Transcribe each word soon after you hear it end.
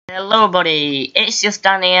Hello buddy, it's just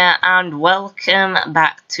Dan here and welcome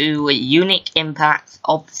back to Unique Impact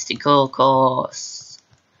Obstacle Course.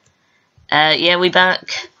 Yeah, we're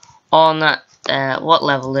back on, what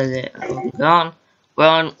level is it? We're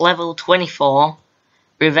on level 24,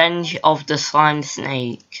 Revenge of the Slime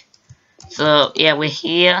Snake. So, yeah, we're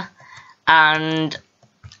here, and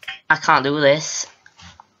I can't do this.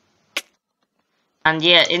 And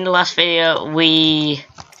yeah, in the last video,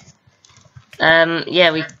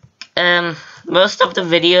 most of the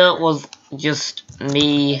video was just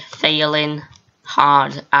me failing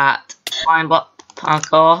hard at slime block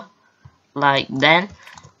parkour, like then.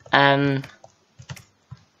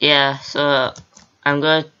 Yeah, so I'm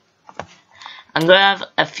gonna have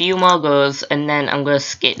a few more goes and then I'm gonna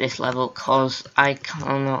skip this level cause I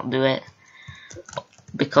cannot do it,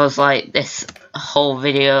 because like this whole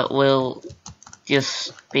video will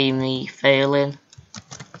just be me failing.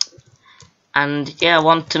 And yeah, I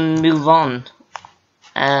want to move on.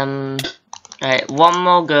 Right, one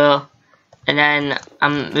more go, and then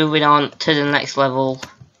I'm moving on to the next level.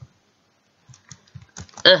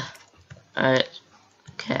 Alright,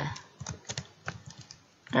 okay.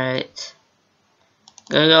 Alright.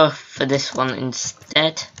 Gonna go for this one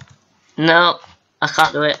instead. No, I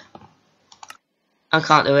can't do it. I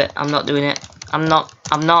can't do it. I'm not doing it. I'm not,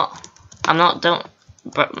 don't,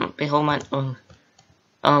 behold my,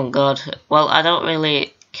 oh god, well I don't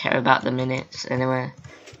really care about the minutes anyway.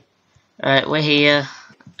 Right, we're here,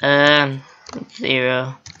 0,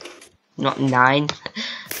 not 9,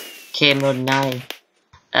 K mode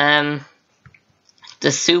 9,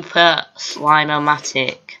 the Super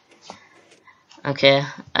Slime-O-Matic. Okay,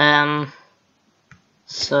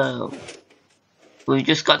 so, we've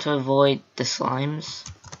just got to avoid the slimes.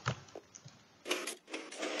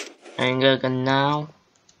 I'm gonna go now.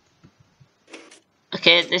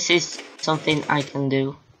 Okay, this is something I can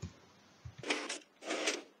do.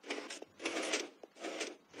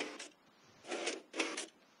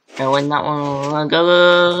 I win that one.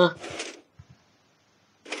 Go.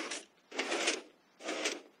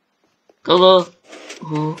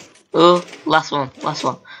 Oh, last one.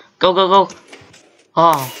 Go.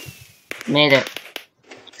 Oh, made it.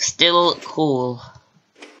 Still cool.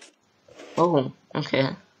 Oh,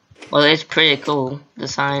 okay. Well, it's pretty cool. The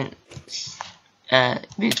sign.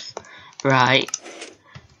 Right.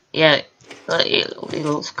 Yeah, it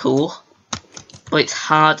looks cool, but it's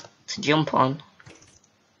hard to jump on.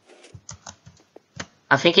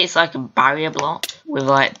 I think it's like a barrier block with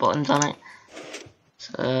like buttons on it.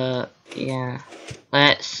 So yeah,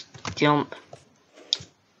 let's jump,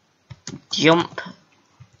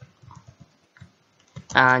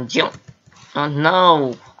 and jump. Oh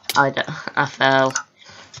no, I fell.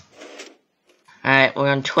 Alright, we're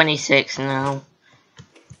on 26 now.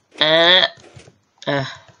 There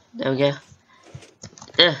we go.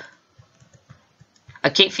 I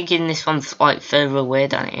keep thinking this one's like further away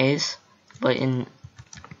than it is, but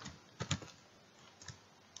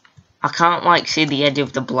I can't like see the edge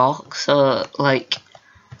of the block, so like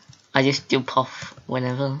I just jump off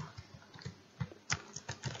whenever.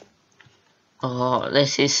 Oh,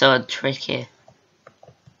 this is so tricky.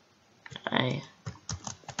 Right.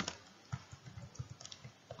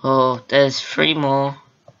 Oh, there's 3 more.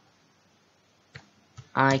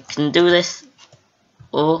 I can do this.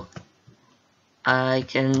 Oh, I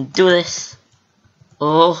can do this.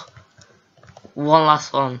 Oh, one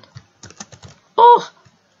last one. Oh,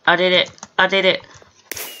 I did it.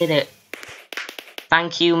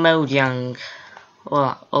 Thank you, Mojang.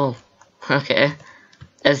 What? Oh, okay.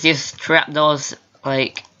 There's just trapdoors,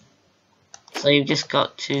 like, so you've just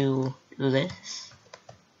got to do this.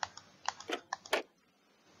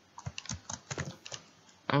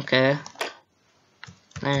 Okay.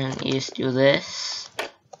 Then you just do this.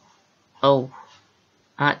 Oh,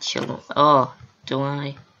 actually, oh, do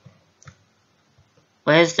I?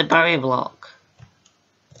 Where's the barrier block?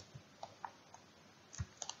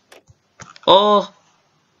 Oh,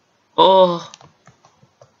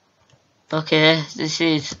 okay, this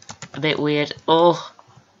is a bit weird. Oh,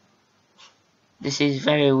 this is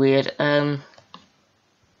very weird. I don't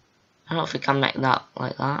know if we can make that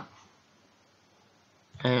like that.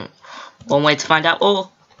 One way to find out.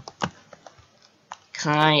 Oh,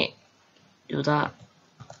 can I do that?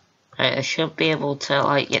 Right, I should be able to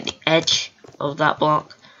like get the edge of that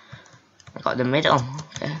block. I got the middle.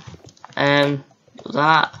 Okay. Do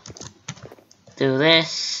that. Do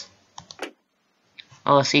this.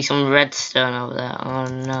 Oh, I see some redstone over there. Oh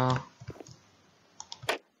no.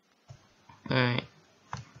 Alright.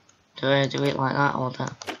 Do I do it like that or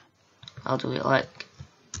that? I'll do it like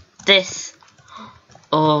this.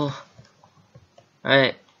 Oh.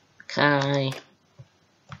 Right. Can I?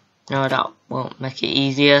 No, that won't make it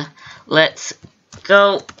easier. Let's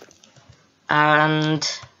go. And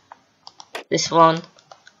this one.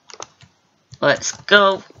 Let's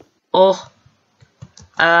go. Oh.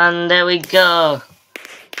 And there we go.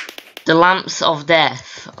 The lamps of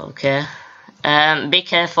death. Okay. Be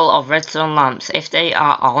careful of redstone lamps. If they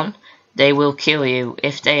are on, they will kill you.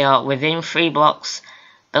 If they are within 3 blocks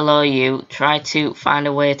below you, try to find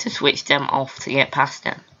a way to switch them off to get past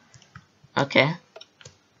them. Okay.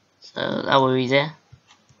 So that will be easy.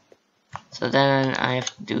 So then I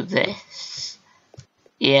have to do this.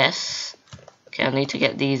 Yes. Okay, I need to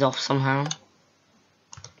get these off somehow.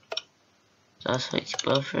 So I'll switch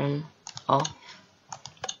both of them off.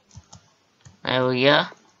 There we go.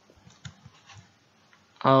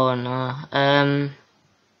 Oh no.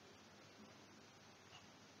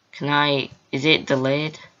 Can I? Is it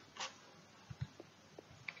delayed?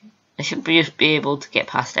 I should just be able to get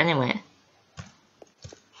past anyway.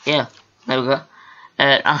 Yeah. There we go.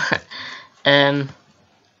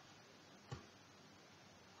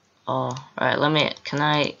 Oh, right. Let me. Can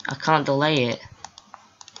I? I can't delay it.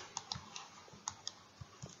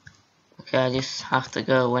 Okay, I just have to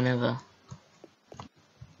go whenever.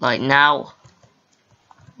 Like now.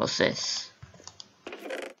 What's this?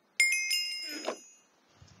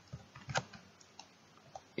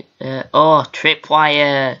 Oh,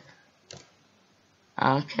 tripwire.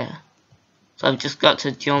 Okay. So I've just got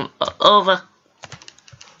to jump over.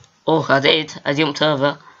 Oh, I did. I jumped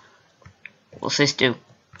over. What's this do?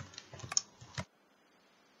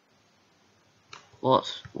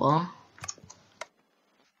 What? What's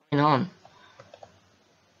going on?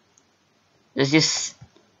 There's just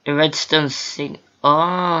a redstone thing.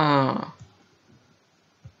 Oh.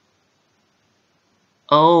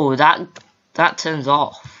 Oh, that turns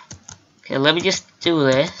off. Okay, let me just do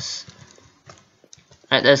this.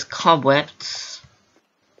 Right, there's cobwebs.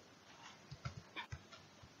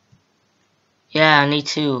 Yeah, I need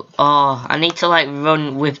to. Oh, I need to like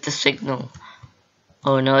run with the signal.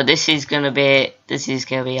 Oh no, this is gonna be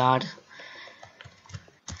hard.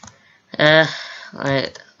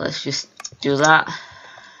 Right, let's just do that.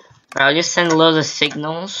 Right, I'll just send loads of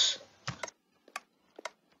signals.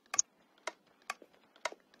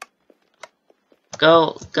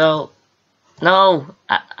 Go, go. No,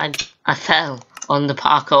 I fell on the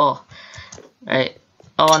parkour. Right.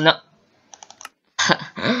 Oh no.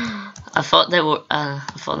 I thought they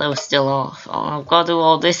were still off. Oh, I've got to do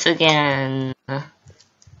all this again.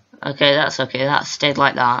 Okay, that's okay. That stayed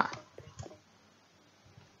like that.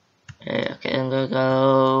 Okay, I'm gonna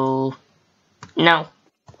go. No.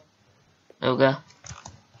 There we go.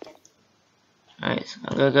 Right, so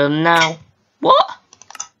I'm gonna go now. What?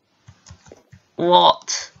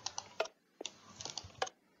 What?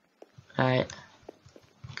 Right.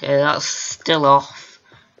 Okay, that's still off.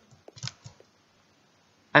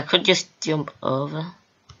 I could just jump over.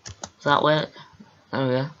 Does that work? There we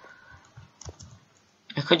go.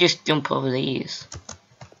 I could just jump over these.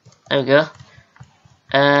 There we go.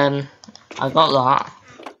 I got that.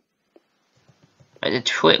 Right, the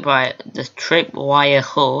tripwire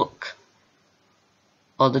hook.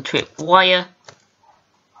 Or the tripwire.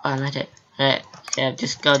 Oh, I made it. Right, okay, I've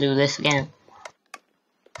just gotta do this again.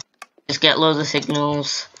 Just get loads of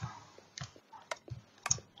signals.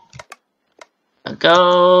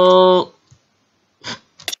 Go.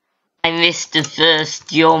 I missed the first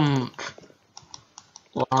jump.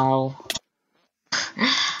 Wow.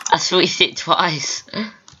 I switched it twice.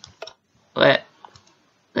 Wait.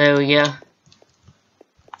 There we go.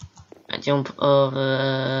 I jump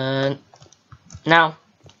over. Now.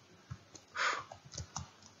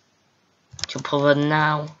 Jump over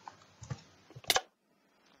now.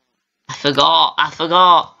 I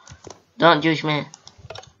forgot. Don't judge me.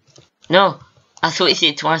 No. I switched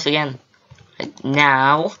it twice again. Right,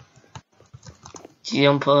 now.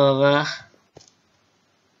 Jump over.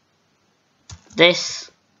 This.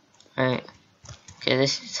 Right. Okay,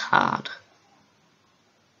 this is hard.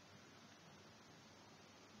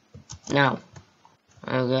 Now.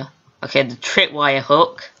 There we go. Okay, the tripwire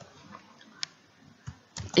hook.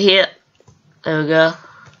 Here. There we go.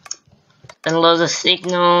 And loads of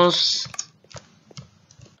signals.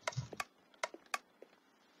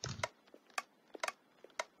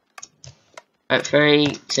 Right, 3,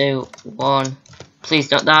 2, 1. Please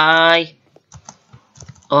don't die.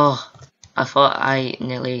 Oh, I thought I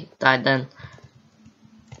nearly died then.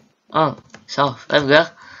 Oh, it's off. There we go.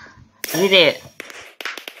 I did it.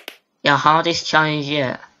 Your hardest challenge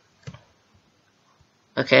yet.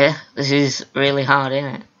 Okay, this is really hard,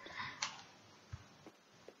 isn't it?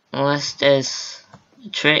 Unless there's a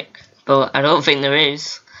trick, but I don't think there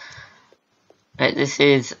is. Right, this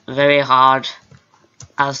is very hard,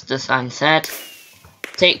 as the sign said.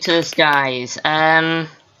 Take to the skies.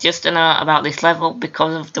 Just to know about this level,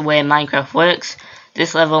 because of the way Minecraft works,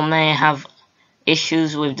 this level may have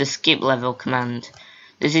issues with the skip level command.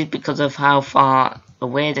 This is because of how far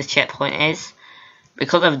away the checkpoint is.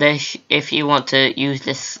 Because of this, if you want to use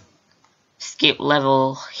this skip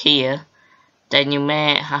level here, then you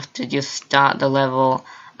may have to just start the level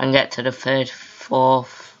and get to the third,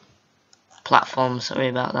 fourth platform. Sorry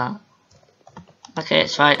about that. Okay,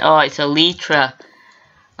 it's fine. Oh, it's a Elytra.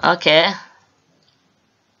 Okay.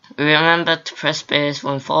 Remember to press space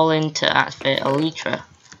when falling to activate Elytra.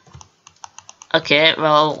 Okay,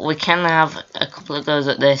 well, we can have a couple of goes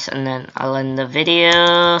at this and then I'll end the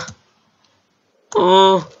video.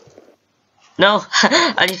 Ooh. No,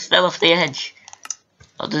 I just fell off the edge.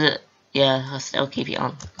 Or does it? Yeah, I'll still keep it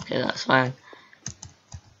on. Okay, that's fine.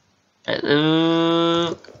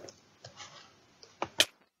 Ooh.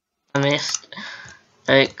 I missed.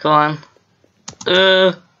 Right, go on.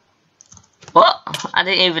 What? I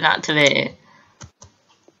didn't even activate it.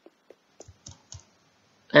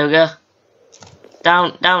 There we go.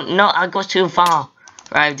 Down, down. No, I got too far.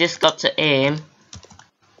 Right, I've just got to aim.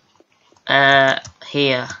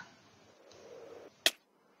 Here.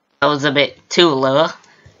 That was a bit too low.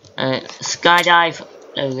 Skydive.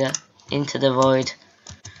 There we go. Into the void.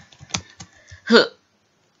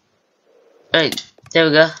 Right, there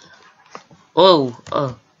we go. Whoa.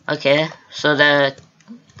 Oh, okay. So the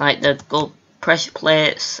gold pressure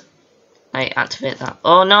plates. Activate that.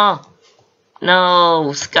 Oh no!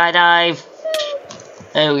 No! Skydive!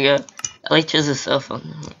 There we go. Elytras are so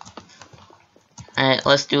fun. Alright,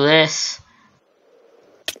 let's do this.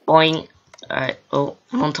 Boing. Alright, oh,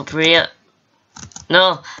 I'm on top of here.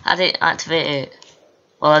 No, I didn't activate it.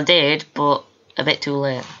 Well, I did, but a bit too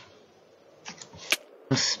late.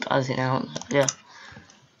 I'm spazzing out. Yeah.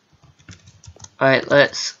 Alright,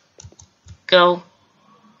 let's go.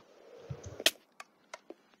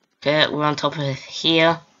 Okay, we're on top of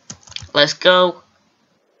here. Let's go.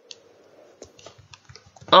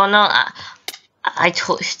 Oh no, I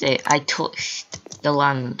touched it. I touched the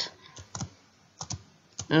land.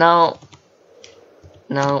 No.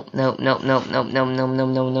 No, no, no, no, no, no, no, no,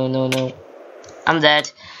 no, no, no, no. I'm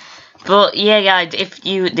dead. But yeah, guys, if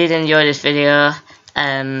you did enjoy this video,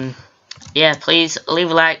 yeah, please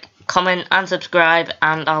leave a like, comment, and subscribe,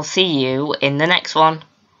 and I'll see you in the next one.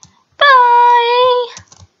 Bye!